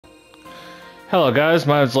Hello guys,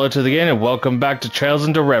 my name is Loto again, and welcome back to Trails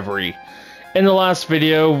into Reverie. In the last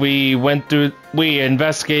video, we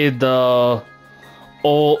investigated the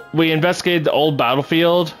old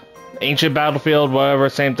battlefield, ancient battlefield, whatever,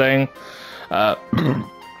 same thing.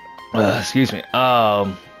 Excuse me.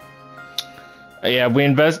 Yeah,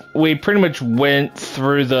 we pretty much went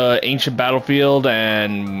through the ancient battlefield,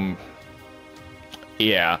 and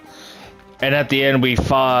yeah, and at the end we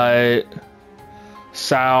fought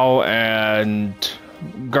Sal and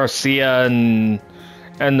Garcia and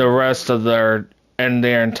the rest of their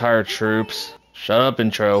entire troops. Shut up,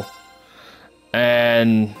 intro.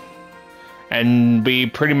 And we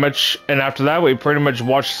pretty much, and after that we pretty much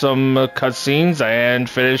watched some cutscenes and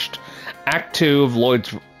finished Act 2 of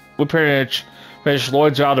Lloyd's. We pretty much finished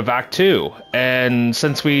Lloyd's route of Act 2. And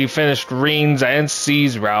since we finished Reen's and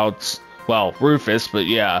C's routes, well, Rufus, but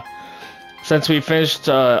yeah. Since we finished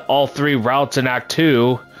all three routes in Act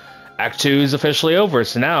 2, Act 2 is officially over.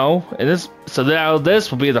 So now this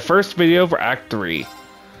will be the first video for Act 3.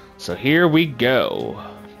 So here we go.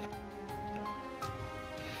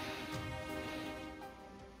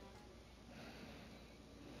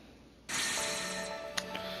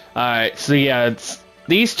 Alright, so yeah,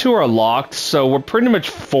 these two are locked, so we're pretty much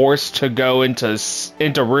forced to go into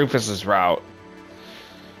Rufus's route.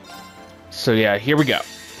 So yeah, here we go.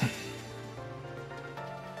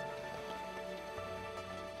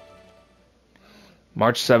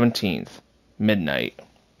 March 17th, midnight.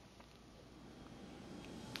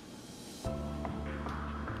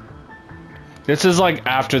 This is like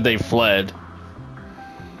after they fled.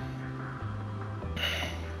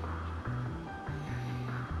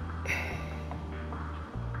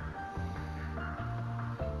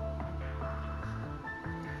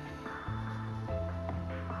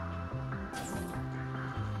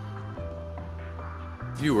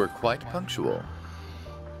 You were quite punctual.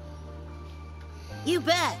 You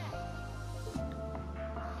bet.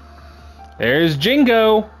 There's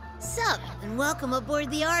Jingo. Sup, and welcome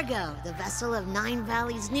aboard the Argo, the vessel of Nine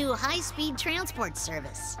Valley's new high-speed transport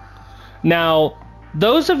service. Now,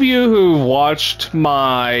 those of you who've watched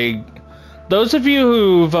those of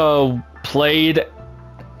you who've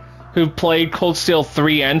played Cold Steel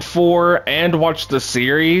 3 and 4 and watched the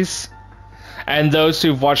series, and those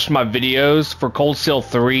who've watched my videos for Cold Steel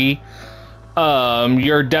 3,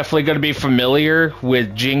 you're definitely going to be familiar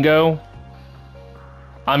with Jingo.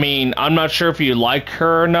 I mean, I'm not sure if you like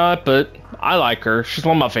her or not, but I like her. She's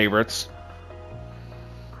one of my favorites.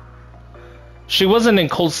 She wasn't in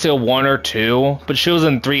Cold Steel 1 or 2, but she was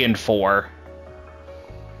in 3 and 4.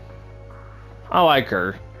 I like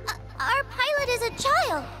her. Our pilot is a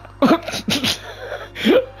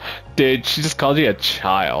child. Dude, she just called you a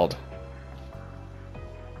child.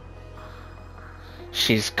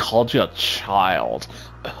 She's called you a child.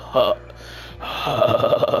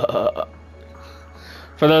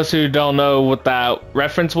 For those who don't know what that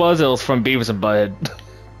reference was, it was from Beavis and Butthead.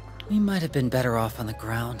 We might have been better off on the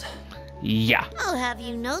ground. Yeah. I'll have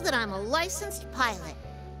you know that I'm a licensed pilot.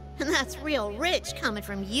 And that's real rich coming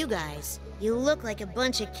from you guys. You look like a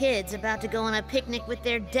bunch of kids about to go on a picnic with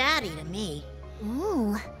their daddy to me.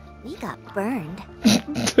 Ooh, we got burned.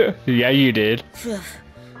 Yeah, you did.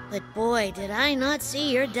 But boy, did I not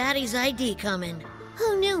see your daddy's ID coming.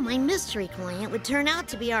 Who knew my mystery client would turn out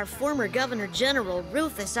to be our former Governor General,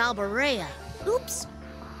 Rufus Alberea? Oops.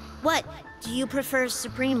 What, do you prefer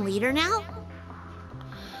Supreme Leader now?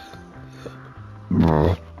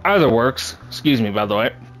 Either works. Excuse me, by the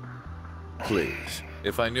way. Please,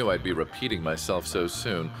 if I knew I'd be repeating myself so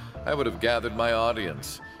soon, I would have gathered my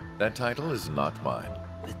audience. That title is not mine.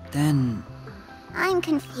 But then... I'm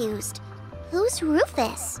confused. Who's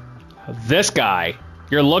Rufus? This guy.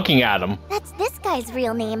 You're looking at him. That's this guy's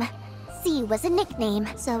real name. C was a nickname,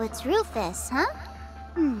 so it's Rufus, huh?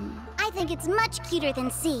 I think it's much cuter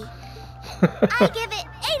than C. I give it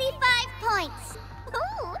 85 points.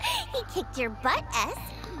 Ooh, he kicked your butt, S.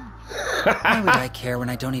 Why would I care when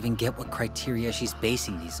I don't even get what criteria she's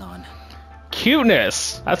basing these on?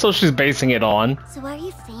 Cuteness. That's what she's basing it on. So are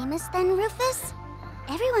you famous then, Rufus?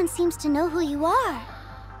 Everyone seems to know who you are.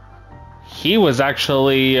 He was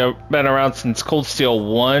actually been around since Cold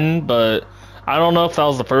Steel 1, but I don't know if that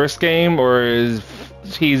was the first game or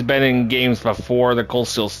he's been in games before the Cold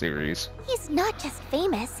Steel series. He's not just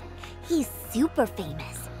famous, he's super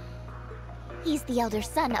famous. He's the elder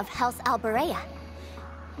son of House Alberea,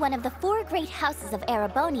 one of the 4 great houses of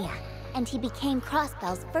Erebonia, and he became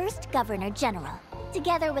Crossbell's first Governor General.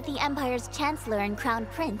 Together with the Empire's Chancellor and Crown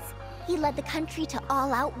Prince, he led the country to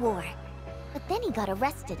all-out war. But then he got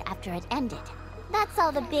arrested after it ended. That's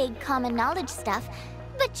all the big common knowledge stuff,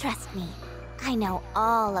 but trust me, I know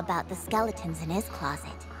all about the skeletons in his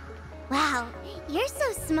closet. Wow, you're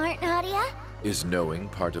so smart, Nadia. Is knowing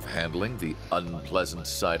part of handling the unpleasant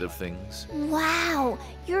side of things? Wow,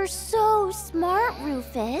 you're so smart,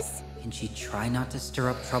 Rufus. Can she try not to stir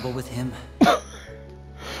up trouble with him?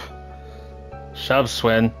 Shut up,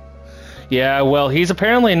 Swin. Yeah, well, he's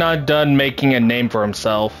apparently not done making a name for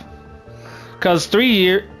himself. Cause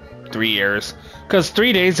 3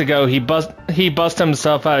 days ago he bust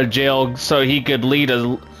himself out of jail so he could lead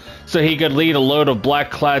a load of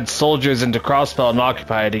black-clad soldiers into Crossbell and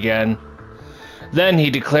occupy it again. Then he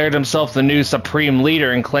declared himself the new supreme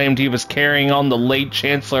leader and claimed he was carrying on the late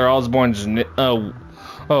Chancellor Osborne's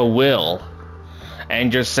will.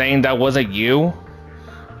 And you're saying that wasn't you?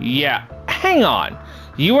 Yeah, hang on.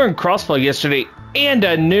 You were in Crossbell yesterday and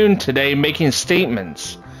at noon today making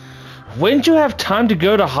statements. When'd you have time to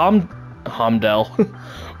go to Heimdall?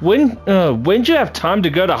 When'd you have time to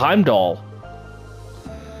go to Heimdall?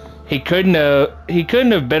 He couldn't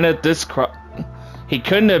have been at this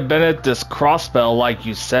Crossbell like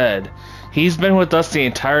you said. He's been with us the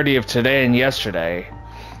entirety of today and yesterday.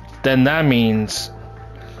 Then that means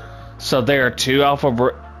so there are two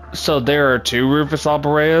Rufus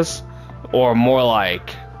Albareas? Or more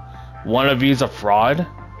like one of you's a fraud?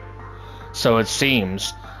 So it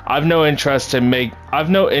seems. I've no interest in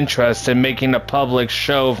making a public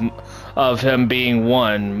show of him being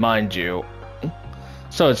one, mind you.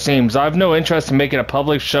 So it seems I've no interest in making a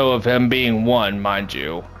public show of him being one, mind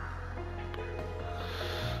you.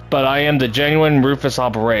 But I am the genuine Rufus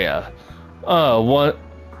Albarea. What?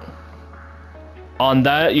 On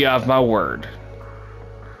that, you have my word.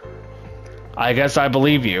 I guess I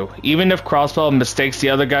believe you. Even if Crossbell mistakes the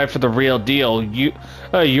other guy for the real deal,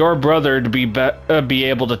 your brother to be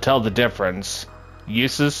able to tell the difference.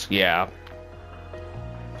 Useless? Yeah.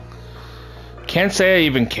 Can't say I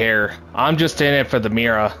even care. I'm just in it for the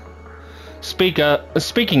Mira.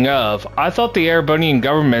 Speaking of, I thought the Erebonian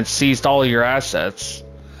government seized all your assets.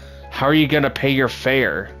 How are you gonna pay your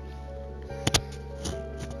fare?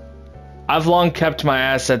 I've long kept my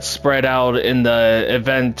assets spread out in the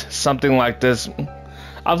event something like this.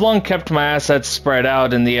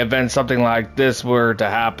 Were to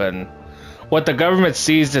happen. What the government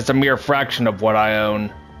seized is a mere fraction of what I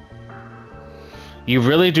own. You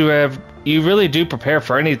really do prepare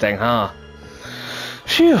for anything, huh?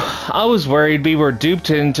 Phew, I was worried we were duped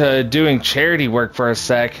into doing charity work for a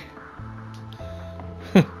sec.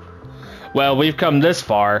 Well, we've come this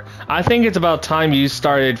far. I think it's about time you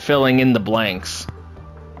started filling in the blanks.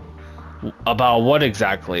 About what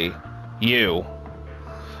exactly? You.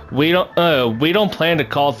 We don't plan to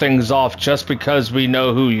call things off just because we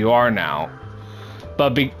know who you are now.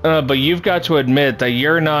 But you've got to admit that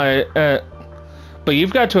you're not. But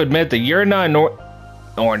you've got to admit that you're not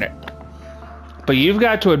But you've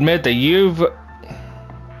got to admit that you've.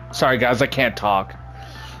 Sorry, guys, I can't talk.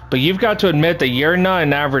 But you've got to admit that you're not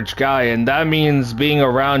an average guy, and that means being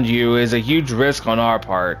around you is a huge risk on our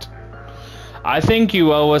part. I think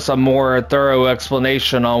you owe us a more thorough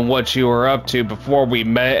explanation on what you were up to before we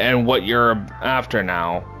met and what you're after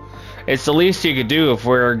now. It's the least you could do if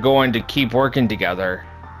we're going to keep working together.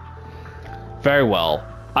 Very well.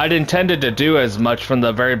 I'd intended to do as much from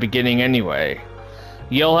the very beginning anyway.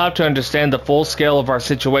 You'll have to understand the full scale of our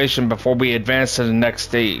situation before we advance to the next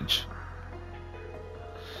stage.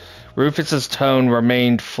 Rufus's tone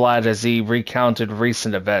remained flat as he recounted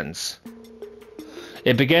recent events.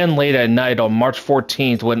 It began late at night on March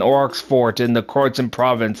 14th when Oroc's fort in the Kortzen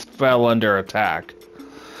province fell under attack.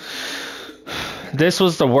 This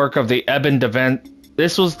was the work of the Ebon Defense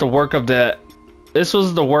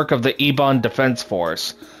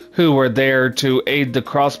Force, who were there to aid the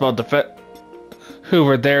Crossbell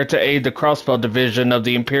division of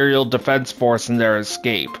the Imperial Defense Force in their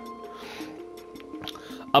escape.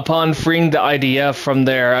 Upon freeing the IDF from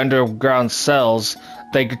their underground cells,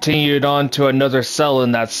 they continued on to another cell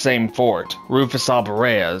in that same fort, Rufus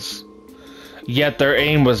Albarea's. Yet their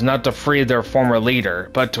aim was not to free their former leader,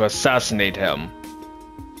 but to assassinate him.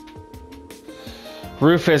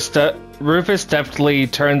 Rufus deftly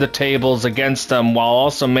turned the tables against them while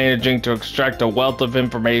also managing to extract a wealth of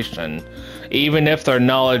information, even if their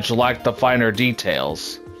knowledge lacked the finer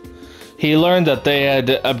details. He learned that they had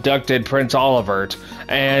abducted Prince Olivert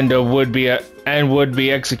and would be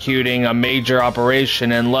executing a major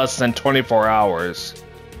operation in less than 24 hours.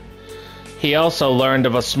 He also learned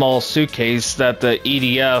of a small suitcase that the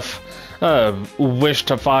EDF wished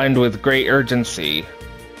to find with great urgency.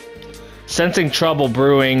 Sensing trouble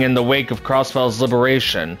brewing in the wake of Crossbell's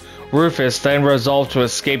liberation, Rufus then resolved to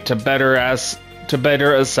escape to better assess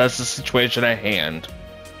the situation at hand.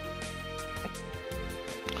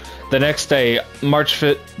 The next day, March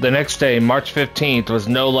 15th, was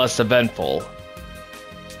no less eventful.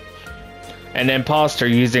 An imposter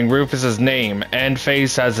using Rufus's name and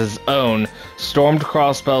face as his own stormed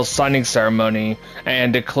Crossbell's signing ceremony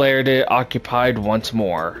and declared it occupied once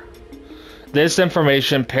more. This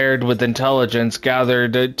information, paired with intelligence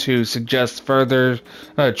gathered to suggest further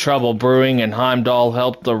trouble brewing in Heimdall,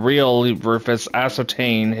 helped the real Rufus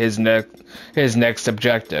ascertain his next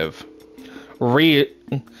objective.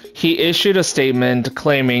 He issued a statement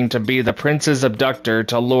claiming to be the prince's abductor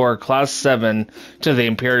to lure Class 7 to the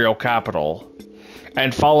Imperial capital.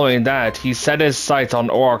 And following that, he set his sights on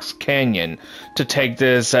Orcs Canyon to take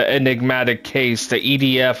this enigmatic case the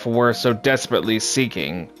EDF were so desperately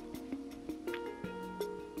seeking.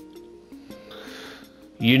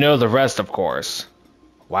 You know the rest, of course.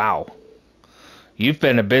 Wow. You've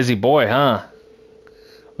been a busy boy, huh?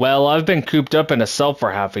 Well, I've been cooped up in a cell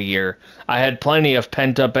for half a year. I had plenty of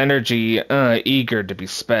pent-up energy, eager to be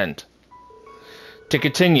spent. To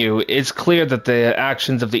continue, it's clear that the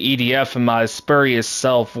actions of the EDF and my spurious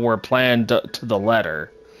self were planned to the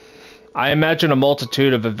letter. I imagine a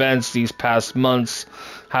multitude of events these past months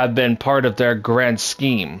have been part of their grand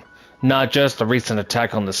scheme, not just the recent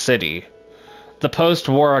attack on the city. The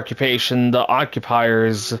post-war occupation, the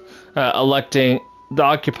occupiers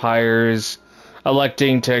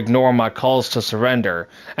electing to ignore my calls to surrender,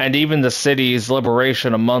 and even the city's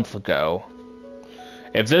liberation a month ago.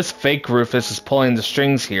 If this fake Rufus is pulling the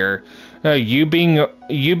strings here, you being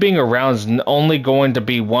around is only going to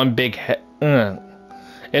be one big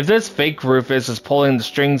If this fake Rufus is pulling the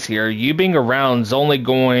strings here, you being around is only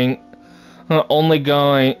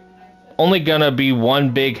gonna be one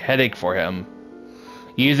big headache for him.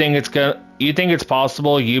 You think it's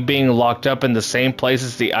possible you being locked up in the same place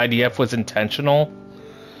as the IDF was intentional?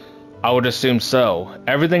 I would assume so.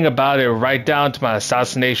 Everything about it, right down to my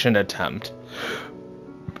assassination attempt.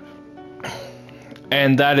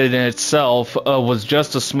 And that in itself was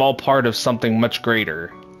just a small part of something much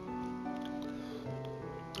greater.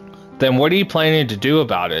 Then what are you planning to do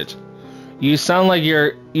about it? You sound like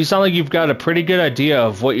you've got a pretty good idea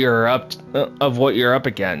of what you're up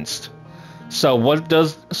against. So what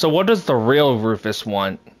does the real Rufus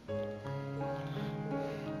want?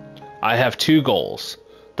 I have two goals.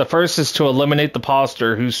 The first is to eliminate the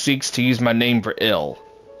poster who seeks to use my name for ill.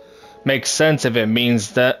 Makes sense if it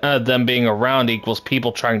means that them being around equals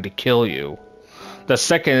people trying to kill you. The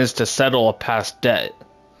second is to settle a past debt.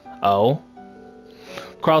 Oh?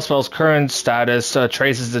 Crossbell's current status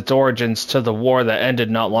traces its origins to the war that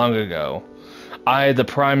ended not long ago. I, the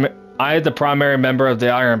primary member of the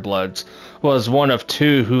Ironbloods, was one of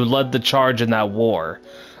two who led the charge in that war,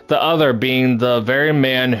 the other being the very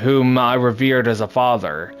man whom I revered as a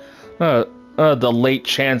father, the late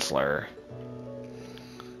Chancellor.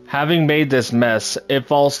 Having made this mess, it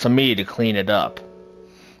falls to me to clean it up.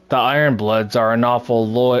 The Ironbloods are an awful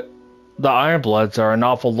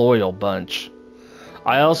loyal bunch.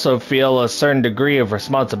 I also feel a certain degree of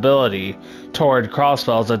responsibility toward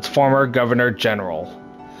Crossbell as its former Governor General.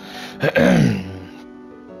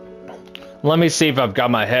 Let me see if I've got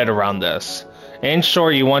my head around this. In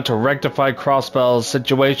short, you want to rectify Crossbell's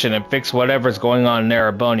situation and fix whatever's going on in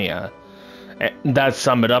Erebonia. That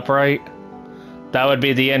sum it up, right? That would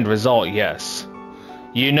be the end result, yes.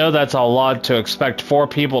 You know that's a lot to expect 4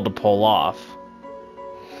 people to pull off.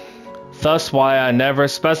 Thus why I never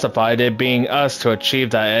specified it being us to achieve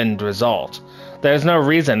that end result. There's no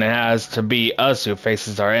reason it has to be us who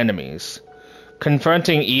faces our enemies.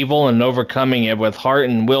 Confronting evil and overcoming it with heart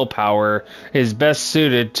and willpower is best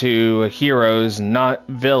suited to heroes, not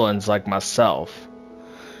villains like myself.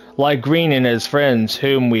 Like Green and his friends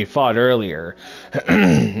whom we fought earlier,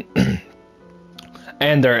 and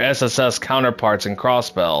their SSS counterparts in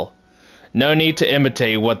Crossbell. No need to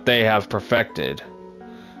imitate what they have perfected.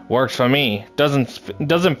 Works for me.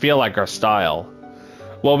 Doesn't feel like our style.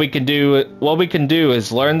 What we can do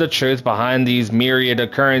is learn the truth behind these myriad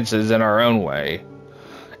occurrences in our own way.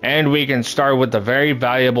 And we can start with the very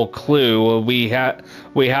valuable clue we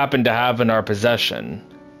happen to have in our possession.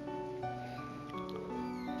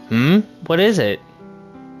 What is it?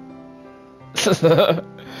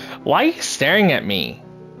 Why are you staring at me?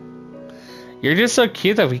 You're just so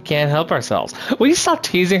cute that we can't help ourselves. Will you stop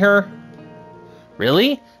teasing her?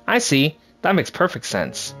 Really? I see. That makes perfect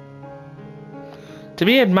sense. To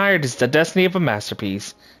be admired is the destiny of a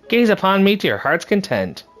masterpiece. Gaze upon me to your heart's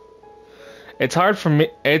content. It's hard for me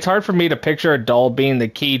to picture a doll being the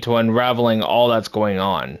key to unraveling all that's going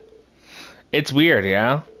on. It's weird,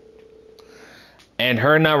 yeah? And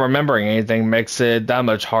her not remembering anything makes it that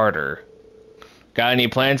much harder. Got any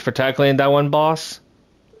plans for tackling that one, boss?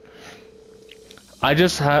 I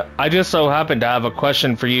just so happen to have a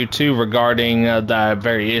question for you too regarding that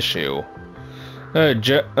very issue.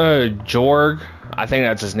 Jorg, I think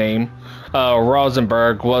that's his name.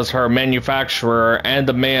 Rosenberg was her manufacturer and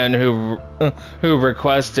the man who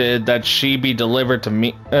requested that she be delivered to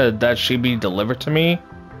me.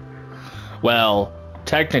 Well,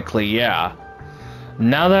 technically, yeah.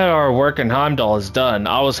 Now that our work in Heimdall is done,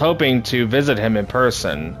 I was hoping to visit him in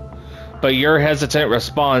person. But your hesitant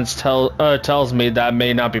response tells me that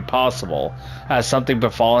may not be possible. Has something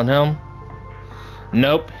befallen him?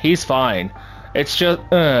 Nope, he's fine. It's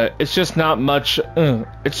just not much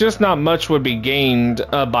would be gained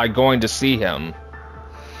by going to see him.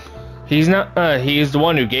 He's the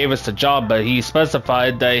one who gave us the job, but he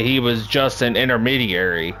specified that he was just an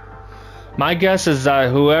intermediary. My guess is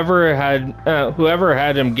that whoever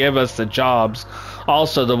had him give us the job's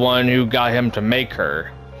also the one who got him to make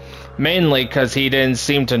her. Mainly because he didn't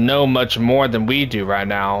seem to know much more than we do right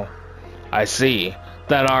now. I see.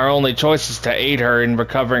 That our only choice is to aid her in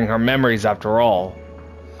recovering her memories after all.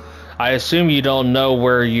 I assume you don't know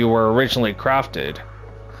where you were originally crafted.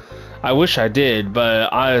 I wish I did,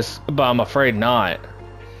 but I'm afraid not.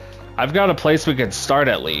 I've got a place we can start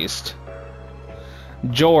at least.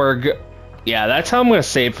 Jorg. Yeah, that's how I'm gonna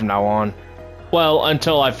say it from now on. Well,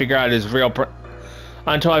 until I figure out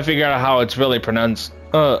how it's really pronounced.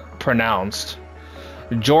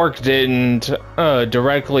 Jorg didn't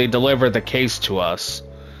directly deliver the case to us.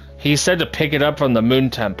 He said to pick it up from the Moon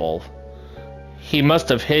Temple. He must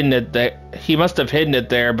have hidden it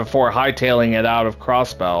there before hightailing it out of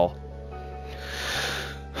Crossbell.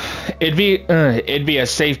 It'd be a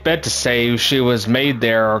safe bet to say she was made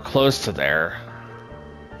there or close to there.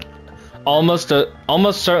 Almost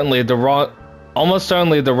certainly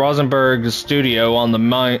the Rosenberg studio on the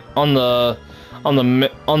main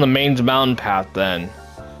mountain path then.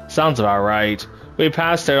 Sounds about right. We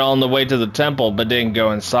passed it on the way to the temple but didn't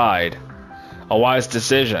go inside. A wise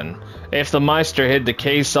decision. If the Meister hid the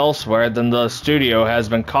case elsewhere, then the studio has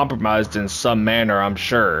been compromised in some manner, I'm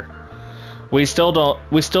sure. We still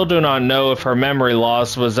do not know if her memory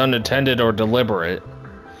loss was unattended or deliberate.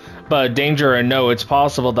 But danger or no, it's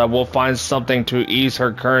possible that we'll find something to ease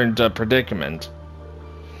her current predicament.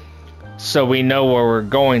 So we know where we're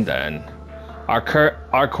going then.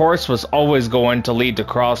 Our course was always going to lead to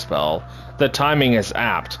Crossbell. The timing is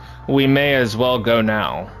apt. We may as well go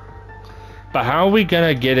now. But how are we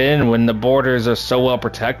gonna get in when the borders are so well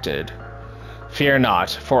protected? Fear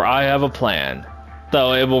not, for I have a plan.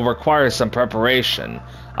 Though it will require some preparation.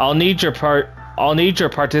 I'll need your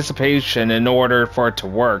participation in order for it to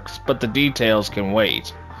work, but the details can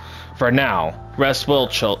wait. For now, rest well,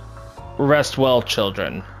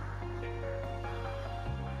 children.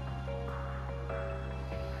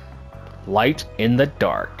 Light in the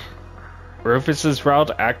dark. Rufus's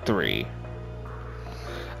Route, Act 3.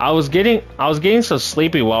 I was getting so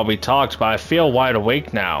sleepy while we talked, but I feel wide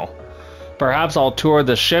awake now. Perhaps I'll tour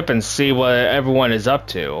the ship and see what everyone is up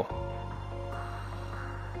to.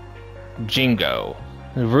 Jingo.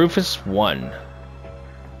 Rufus 1.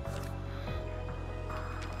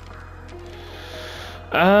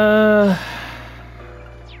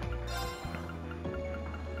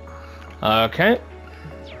 Okay.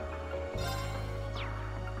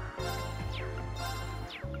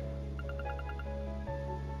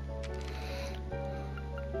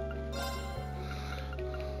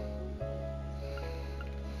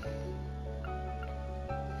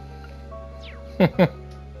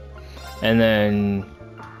 And then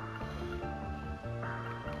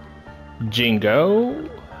Jingo.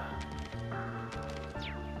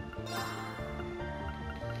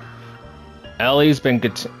 Ellie's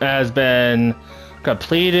has been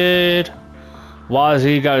completed.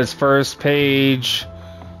 Wazzy got his first page.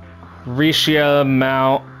 Risha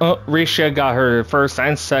got her first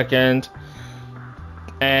and second.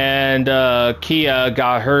 And Kia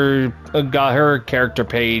got her character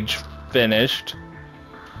page finished,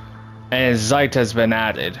 and Zeit has been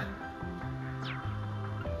added.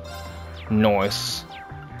 Nice.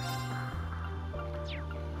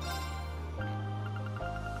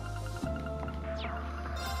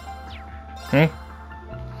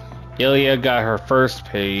 Ilya got her first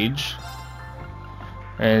page,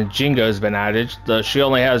 and Jingo's been added, though she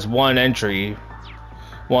only has one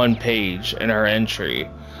page in her entry.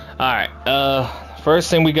 Alright, first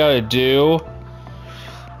thing we gotta do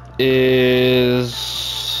is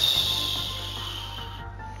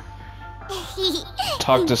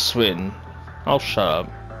talk to Swin. Oh, shut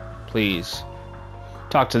up. Please.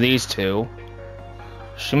 Talk to these two.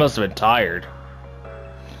 She must have been tired.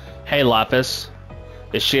 Hey, Lapis.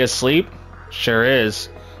 Is she asleep? Sure is.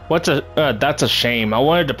 That's a shame. I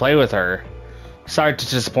wanted to play with her. Sorry to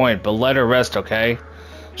disappoint, but let her rest, okay?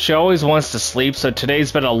 She always wants to sleep, so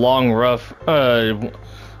today's been a long, rough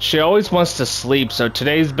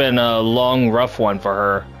one for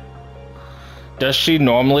her. Does she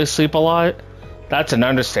normally sleep a lot? That's an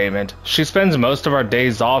understatement. She spends most of our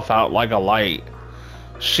days off out like a light.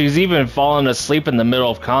 She's even fallen asleep in the middle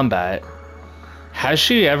of combat. Has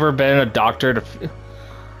she ever been a doctor to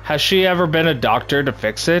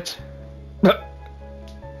fix it?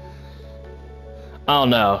 Oh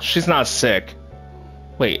no, she's not sick.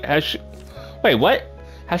 Wait, what?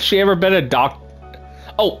 Has she ever been a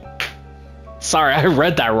Oh, sorry, I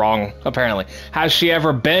read that wrong, apparently. Has she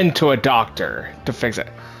ever been to a doctor to fix it?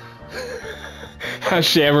 Has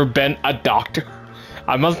she ever been a doctor?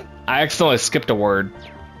 I accidentally skipped a word.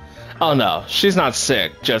 Oh no, she's not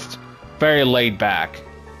sick, just very laid back.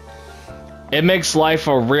 It makes life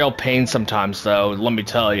a real pain sometimes, though, let me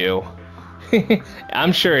tell you.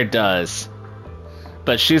 I'm sure it does.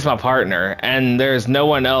 But she's my partner, and there's no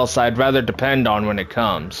one else I'd rather depend on when it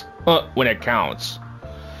counts.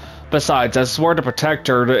 Besides, I swore to protect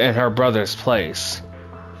her in her brother's place.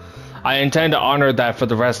 I intend to honor that for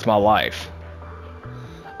the rest of my life.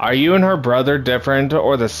 Are you and her brother different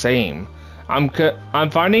or the same? I'm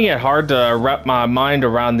finding it hard to wrap my mind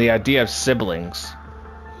around the idea of siblings.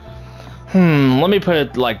 Let me put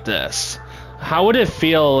it like this. How would it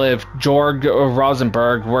feel if Jorg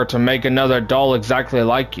Rosenberg were to make another doll exactly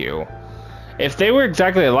like you? If they were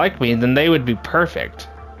exactly like me, then they would be perfect.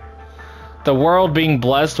 The world being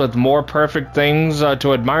blessed with more perfect things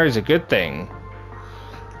to admire is a good thing.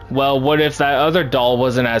 Well, what if that other doll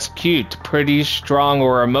wasn't as cute, pretty, strong,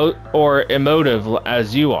 or emotive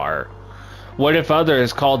as you are? What if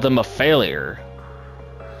others called them a failure?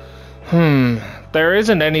 There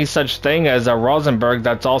isn't any such thing as a Rosenberg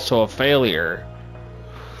that's also a failure.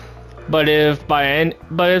 But if by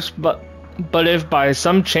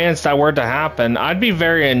some chance that were to happen, I'd be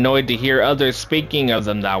very annoyed to hear others speaking of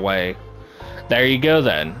them that way. There you go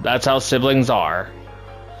then. That's how siblings are.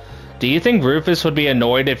 Do you think Rufus would be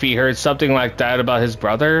annoyed if he heard something like that about his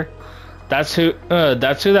brother? That's who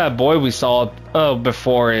that boy we saw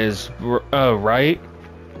before is, right?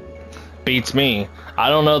 Beats me. I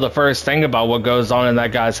don't know the first thing about what goes on in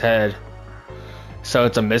that guy's head. So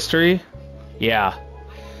it's a mystery? Yeah.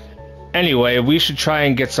 Anyway, we should try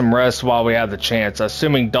and get some rest while we have the chance,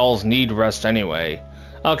 assuming dolls need rest anyway.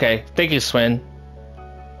 Okay, thank you, Swin.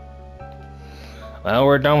 Well,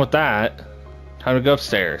 we're done with that. Time to go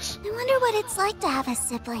upstairs. I wonder what it's like to have a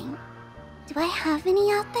sibling. Do I have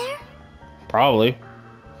any out there? Probably.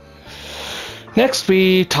 Next,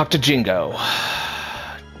 we talk to Jingo.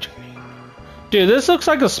 Dude, this looks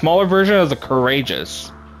like a smaller version of the Courageous.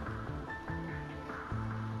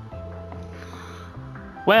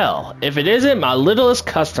 Well, if it isn't my littlest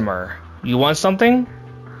customer. You want something?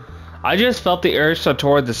 I just felt the urge to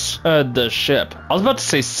toward the ship. I was about to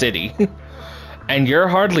say city. And you're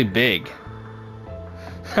hardly big.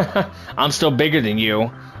 I'm still bigger than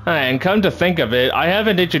you. And come to think of it, I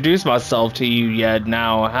haven't introduced myself to you yet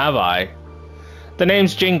now, have I? The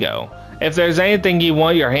name's Jingo. If there's anything you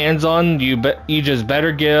want your hands on, you just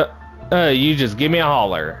give me a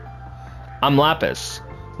holler. I'm Lapis.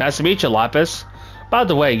 Nice to meet you, Lapis. By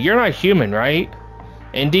the way, you're not human, right?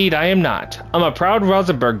 Indeed, I am not. I'm a proud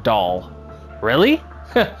Rosenberg doll. Really?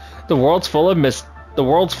 The world's full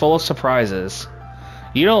of surprises.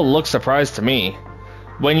 You don't look surprised to me.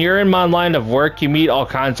 When you're in my line of work, you meet all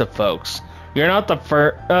kinds of folks. You're not the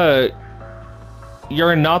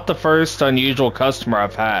first unusual customer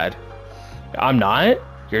I've had. I'm not?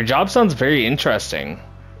 Your job sounds very interesting.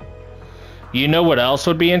 You know what else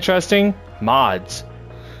would be interesting? Mods.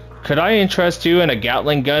 Could I interest you in a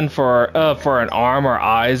Gatling gun for an arm or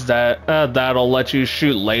eyes that'll let you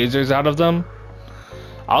shoot lasers out of them?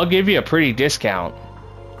 I'll give you a pretty discount.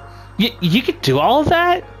 You could do all of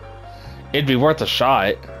that? It'd be worth a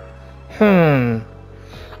shot. I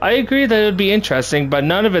agree that it would be interesting, but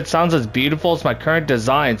none of it sounds as beautiful as my current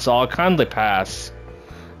design, so I'll kindly pass.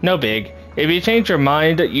 No big. If you change your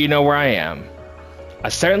mind, you know where I am. I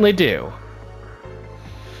certainly do.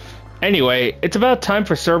 Anyway, it's about time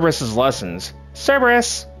for Cerberus's lessons.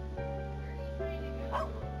 Cerberus!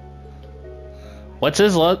 What's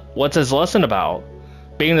his lesson about?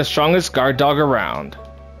 Being the strongest guard dog around.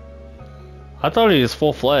 I thought he was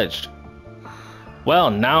full-fledged. Well,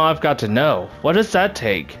 now I've got to know. What does that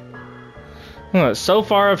take? So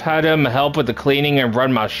far I've had him help with the cleaning and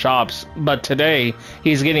run my shops, but today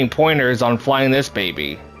he's getting pointers on flying this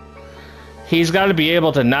baby. He's got to be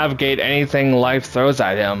able to navigate anything life throws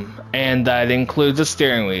at him, and that includes a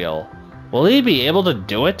steering wheel. Will he be able to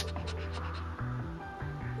do it?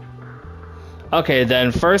 Okay,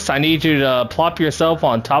 then first I need you to plop yourself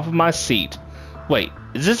on top of my seat. Wait,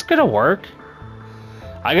 is this gonna work?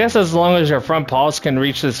 I guess as long as your front paws can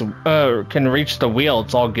reach the wheel,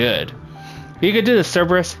 it's all good. You can do this,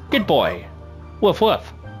 Cerberus. Good boy. Woof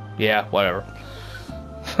woof. Yeah, whatever.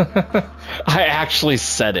 I actually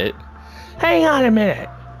said it. Hang on a minute.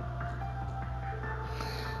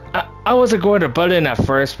 I wasn't going to butt in at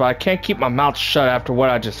first, but I can't keep my mouth shut after what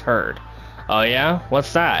I just heard. Oh yeah?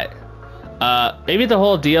 What's that? Maybe the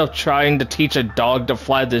whole deal of trying to teach a dog to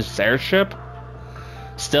fly this airship?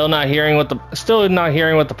 Still not hearing what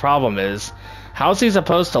the problem is. How's he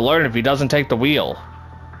supposed to learn if he doesn't take the wheel?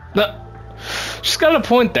 She's got a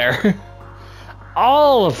point there.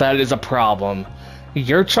 All of that is a problem.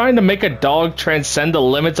 You're trying to make a dog transcend the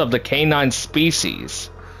limits of the canine species.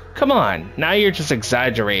 Come on, now you're just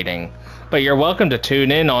exaggerating. But you're welcome to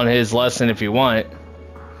tune in on his lesson if you want.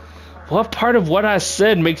 What part of what I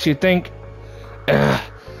said makes you think...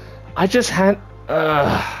 I just had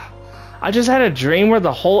a dream where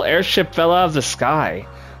the whole airship fell out of the sky.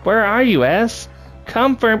 Where are you, S?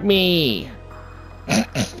 Comfort me.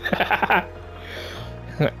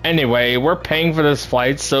 Anyway, we're paying for this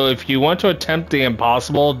flight, so if you want to attempt the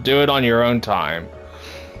impossible, do it on your own time.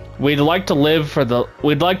 We'd like to live for the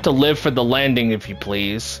landing, if you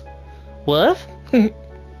please. What?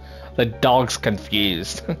 The dog's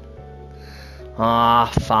confused.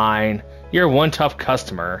 Ah, fine. You're one tough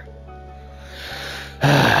customer.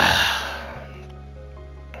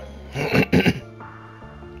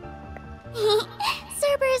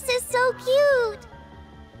 Cerberus is so cute.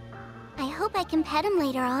 I hope I can pet him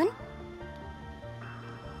later on.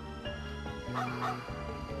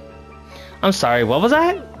 I'm sorry, what was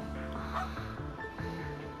that?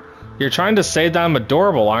 You're trying to say that I'm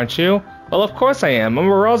adorable, aren't you? Well, of course I am. I'm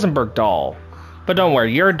a Rosenberg doll. But don't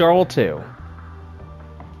worry, you're adorable too.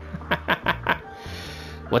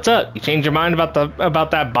 What's up? You changed your mind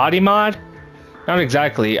about that body mod? Not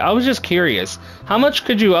exactly. I was just curious. How much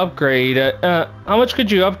could you upgrade? How much could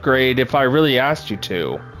you upgrade if I really asked you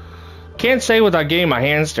to? Can't say without getting my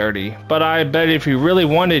hands dirty, but I bet if you really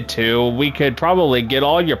wanted to, we could probably get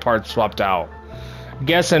all your parts swapped out.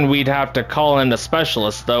 Guessing we'd have to call in a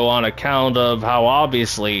specialist though, on account of how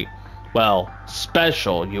obviously, well,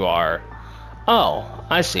 special you are. Oh,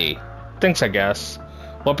 I see. Thanks, I guess.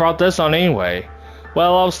 What brought this on anyway?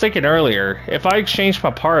 Well, I was thinking earlier, if I exchanged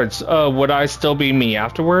my parts, would I still be me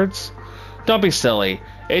afterwards? Don't be silly.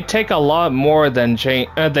 It'd take a lot more than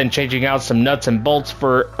changing out some nuts and bolts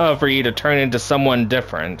for you to turn into someone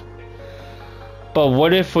different. But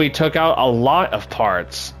what if we took out a lot of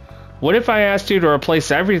parts? What if I asked you to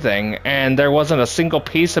replace everything, and there wasn't a single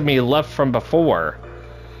piece of me left from before?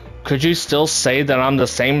 Could you still say that I'm the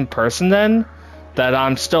same person then? That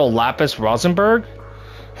I'm still Lapis Rosenberg?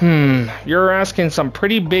 You're asking some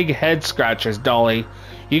pretty big head scratchers, Dolly.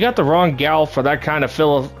 You got the wrong gal for that kind of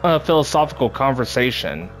philosophical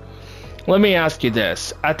conversation. Let me ask you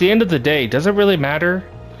this. At the end of the day, does it really matter?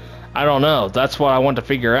 I don't know. That's what I want to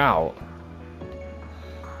figure out.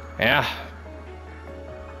 Yeah.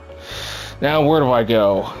 Now, where do I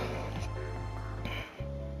go?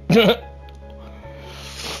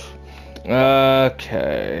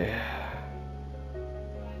 Okay.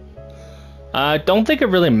 I don't think it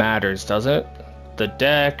really matters, does it? The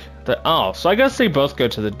deck, oh, so I guess they both go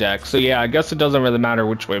to the deck. So yeah, I guess it doesn't really matter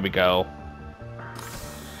which way we go.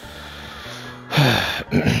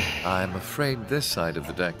 I'm afraid this side of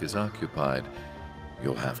the deck is occupied.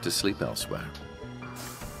 You'll have to sleep elsewhere.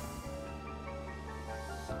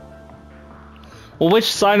 Well,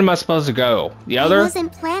 which side am I supposed to go? The other? I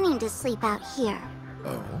wasn't planning to sleep out here.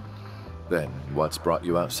 Oh? Then what's brought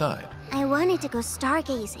you outside? I wanted to go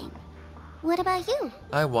stargazing. What about you?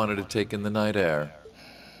 I wanted to take in the night air.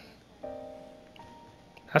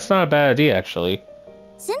 That's not a bad idea, actually.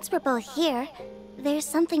 Since we're both here, there's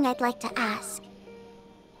something I'd like to ask.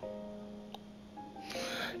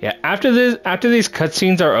 Yeah, after these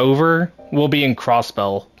cutscenes are over, we'll be in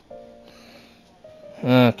Crossbell.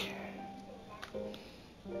 Okay.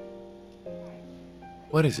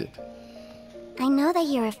 What is it? I know that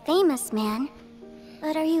you're a famous man,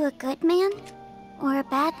 but are you a good man or a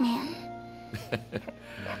bad man?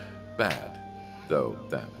 Bad, though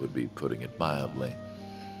that would be putting it mildly.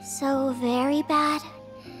 So very bad?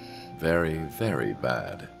 Very, very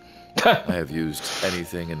bad. I have used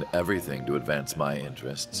anything and everything to advance my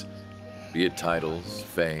interests, be it titles,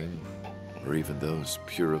 fame, or even those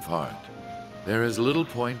pure of heart. There is little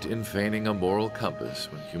point in feigning a moral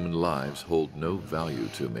compass when human lives hold no value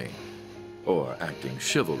to me, or acting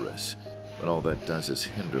chivalrous when all that does is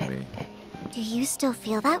hinder me. Do you still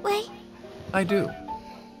feel that way? I do.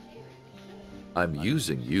 I'm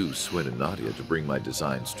using you, Swin and Nadia, to bring my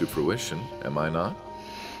designs to fruition, am I not?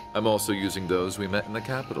 I'm also using those we met in the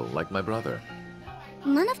capital, like my brother.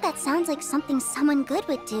 None of that sounds like something someone good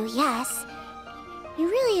would do, yes. You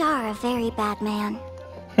really are a very bad man.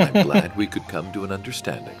 I'm glad we could come to an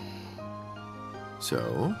understanding.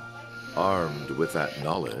 So, armed with that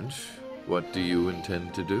knowledge, what do you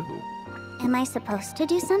intend to do? Am I supposed to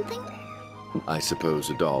do something? I suppose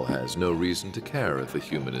a doll has no reason to care if a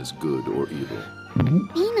human is good or evil.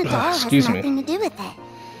 Being a doll has Excuse me. nothing to do with it.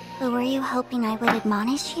 But were you hoping I would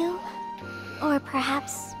admonish you? Or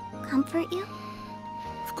perhaps comfort you?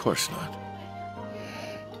 Of course not.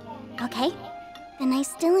 Okay, then I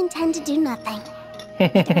still intend to do nothing.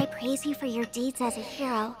 Whether I praise you for your deeds as a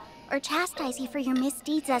hero, or chastise you for your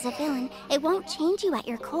misdeeds as a villain, it won't change you at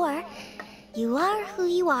your core. You are who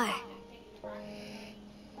you are.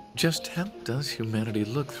 Just how does humanity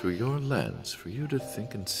look through your lens for you to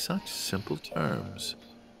think in such simple terms?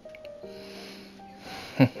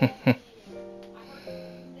 I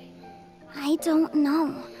don't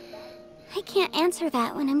know. I can't answer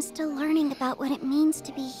that when I'm still learning about what it means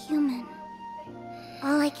to be human.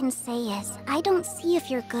 All I can say is, I don't see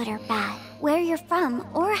if you're good or bad, where you're from,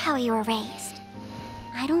 or how you were raised.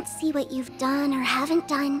 I don't see what you've done or haven't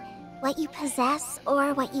done, what you possess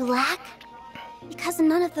or what you lack. Because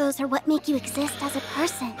none of those are what make you exist as a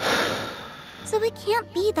person. So it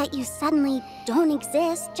can't be that you suddenly don't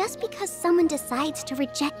exist just because someone decides to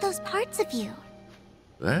reject those parts of you.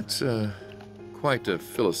 That's quite a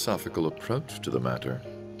philosophical approach to the matter.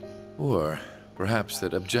 Or perhaps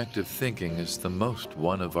that objective thinking is the most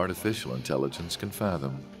one of artificial intelligence can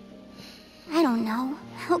fathom. I don't know.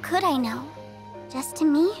 How could I know? Just to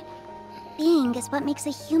me, being is what makes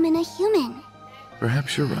a human.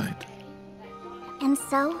 Perhaps you're right. And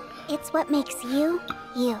so, it's what makes you,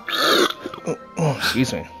 you. Oh,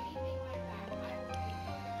 excuse me.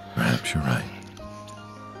 Perhaps you're right.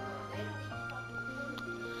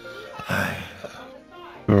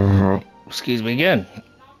 Excuse me again.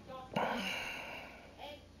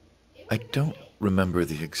 I don't remember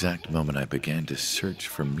the exact moment I began to search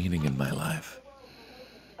for meaning in my life.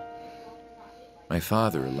 My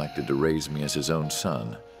father elected to raise me as his own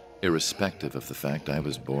son, irrespective of the fact I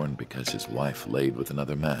was born because his wife laid with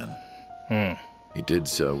another man. He did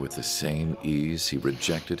so with the same ease he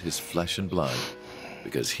rejected his flesh and blood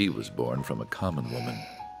because he was born from a common woman.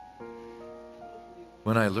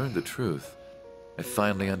 When I learned the truth, I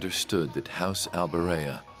finally understood that House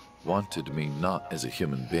Alberea wanted me not as a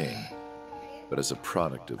human being, but as a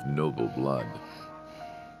product of noble blood.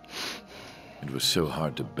 It was so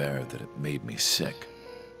hard to bear that it made me sick.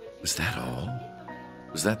 Was that all?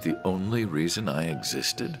 Was that the only reason I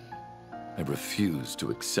existed? I refused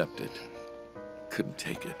to accept it. I couldn't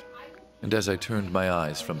take it. And as I turned my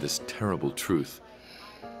eyes from this terrible truth,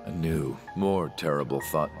 a new, more terrible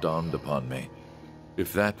thought dawned upon me.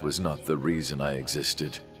 If that was not the reason I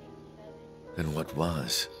existed, then what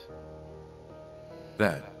was?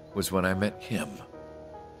 That was when I met him.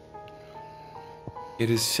 It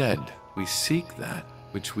is said we seek that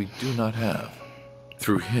which we do not have.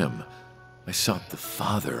 Through him, I sought the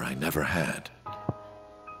father I never had.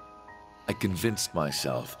 I convinced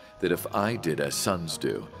myself that if I did as sons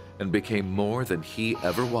do, and became more than he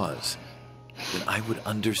ever was, then I would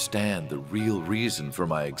understand the real reason for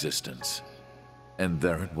my existence. And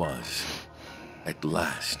there it was. At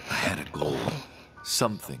last, I had a goal,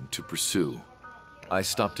 something to pursue. I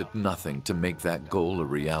stopped at nothing to make that goal a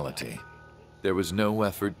reality. There was no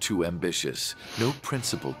effort too ambitious, no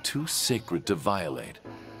principle too sacred to violate.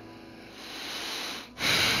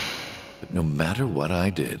 But no matter what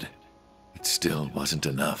I did, it still wasn't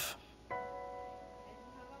enough.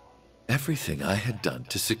 Everything I had done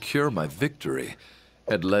to secure my victory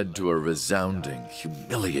had led to a resounding,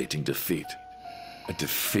 humiliating defeat. A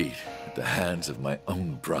defeat at the hands of my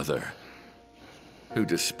own brother, who,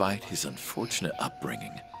 despite his unfortunate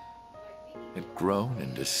upbringing, had grown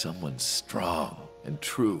into someone strong and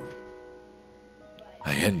true.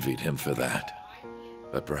 I envied him for that,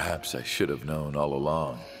 but perhaps I should have known all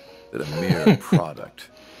along that a mere product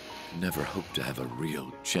could never hope to have a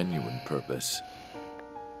real, genuine purpose.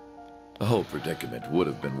 The whole predicament would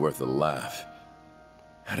have been worth a laugh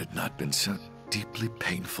had it not been so deeply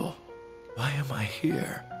painful. Why am I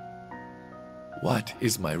here? What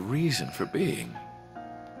is my reason for being?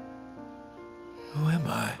 Who am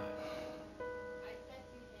I?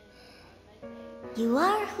 You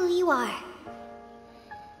are who you are.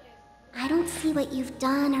 I don't see what you've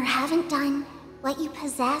done or haven't done, what you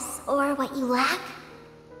possess or what you lack.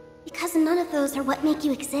 Because none of those are what make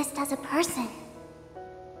you exist as a person.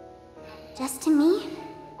 Just to me,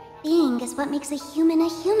 being is what makes a human a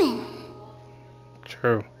human.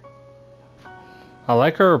 True. I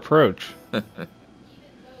like her approach.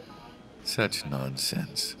 Such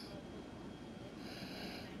nonsense.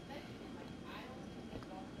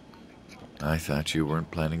 I thought you weren't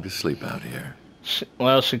planning to sleep out here.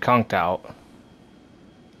 Well, she conked out.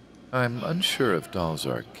 I'm unsure if dolls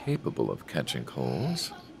are capable of catching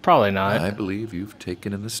colds. Probably not. I believe you've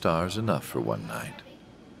taken in the stars enough for one night.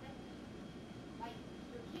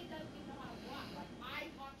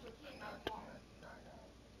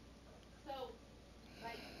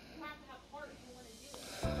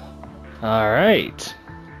 Alright.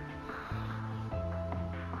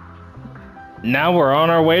 Now we're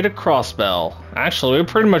on our way to Crossbell. Actually, we're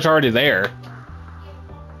pretty much already there.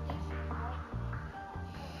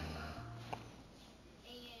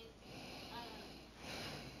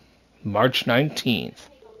 March 19th.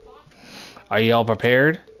 Are you all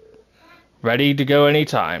prepared? Ready to go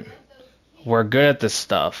anytime. We're good at this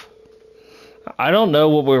stuff. I don't know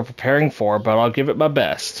what we're preparing for, but I'll give it my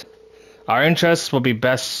best. Our interests will be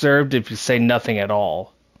best served if you say nothing at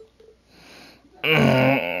all.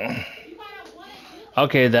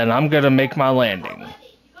 Okay, then I'm gonna make my landing.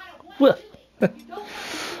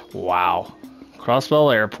 Wow.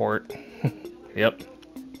 Crossbell Airport. Yep.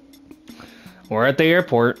 We're at the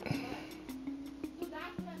airport.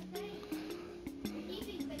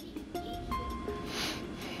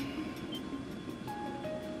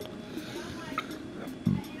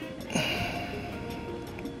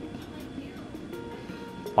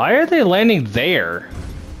 Why are they landing there?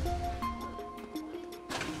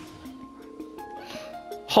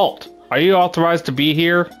 Halt! Are you authorized to be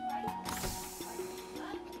here?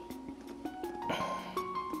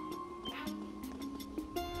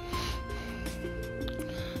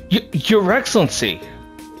 Your Excellency!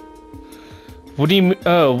 What do you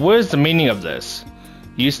what is the meaning of this?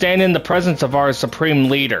 You stand in the presence of our supreme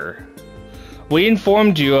leader. We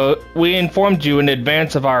informed you in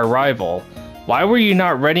advance of our arrival. Why were you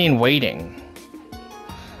not ready and waiting?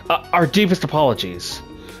 Our deepest apologies.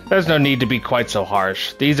 There's no need to be quite so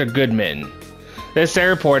harsh. These are good men. This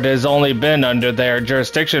airport has only been under their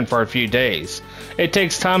jurisdiction for a few days. It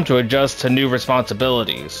takes time to adjust to new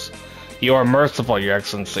responsibilities. You are merciful, Your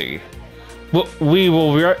Excellency. We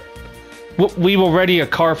will ready a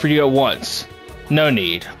car for you at once. No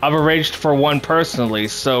need. I've arranged for one personally,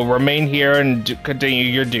 so remain here and continue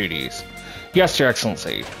your duties. Yes, Your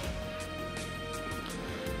Excellency.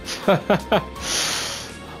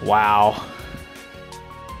 Wow.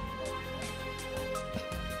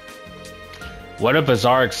 What a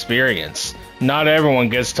bizarre experience. Not everyone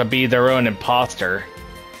gets to be their own imposter.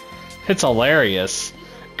 It's hilarious.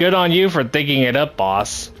 Good on you for thinking it up,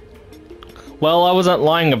 boss. Well, I wasn't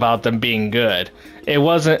lying about them being good. It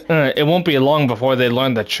won't be long before they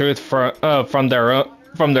learn the truth from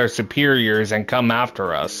their superiors and come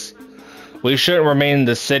after us. We shouldn't remain in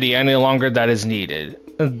the city any longer than is needed.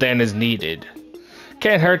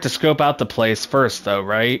 Can't hurt to scope out the place first, though,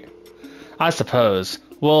 right? I suppose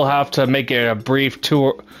we'll have to make it a brief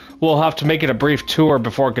tour. We'll have to make it a brief tour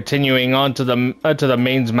before continuing on to the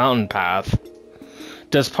main mountain path.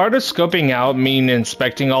 Does part of scoping out mean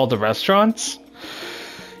inspecting all the restaurants?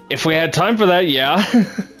 If we had time for that, yeah.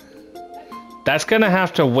 That's gonna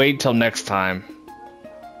have to wait till next time.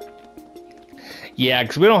 Yeah,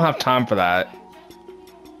 because we don't have time for that.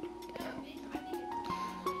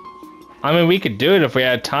 I mean, we could do it if we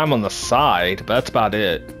had time on the side, but that's about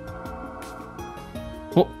it.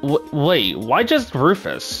 Wait, why just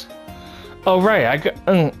Rufus? Oh right,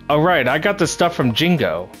 I got this stuff from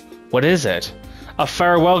Jingo. What is it? A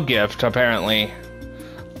farewell gift, apparently.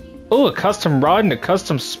 Ooh, a custom rod and a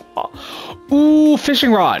custom ooh,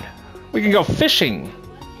 fishing rod. We can go fishing.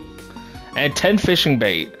 And 10 fishing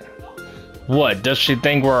bait. What, does she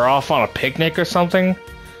think we're off on a picnic or something?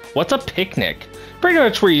 What's a picnic? Pretty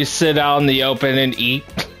much where you sit out in the open and eat.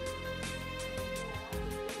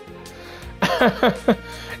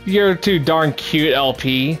 You're too darn cute,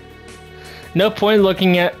 LP. No point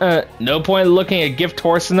looking at a gift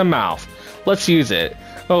horse in the mouth. Let's use it.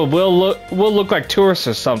 Oh, we'll look like tourists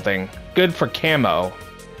or something. Good for camo.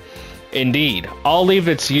 Indeed. I'll leave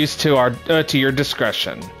its use to your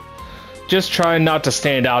discretion. Just try not to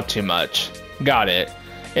stand out too much. Got it.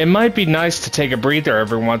 It might be nice to take a breather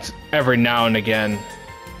every now and again.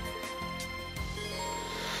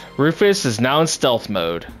 Rufus is now in stealth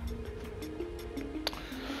mode.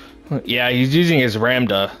 Yeah, he's using his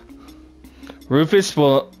Ramda. Rufus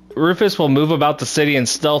will move about the city in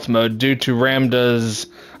stealth mode due to Ramda's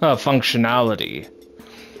functionality.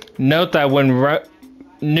 Note that when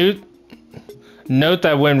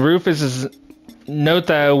Rufus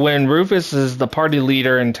is the party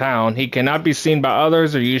leader in town, he cannot be seen by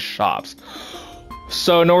others or use shops.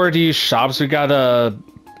 So in order to use shops, we gotta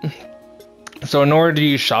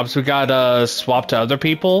swap to other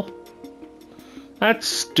people.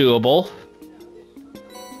 That's doable.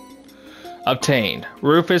 Obtained.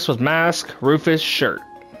 Rufus with mask, Rufus shirt.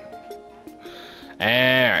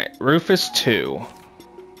 Alright, Rufus 2.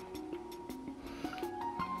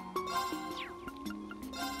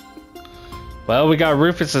 Well, we got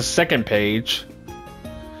Rufus' second page.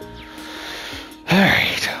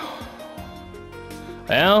 Alright.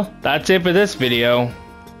 Well, that's it for this video.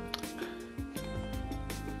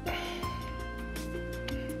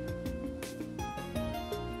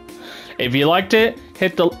 If you liked it,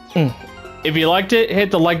 hit the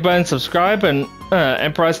like button, subscribe,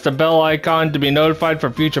 and press the bell icon to be notified for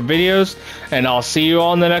future videos. And I'll see you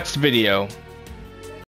all in the next video.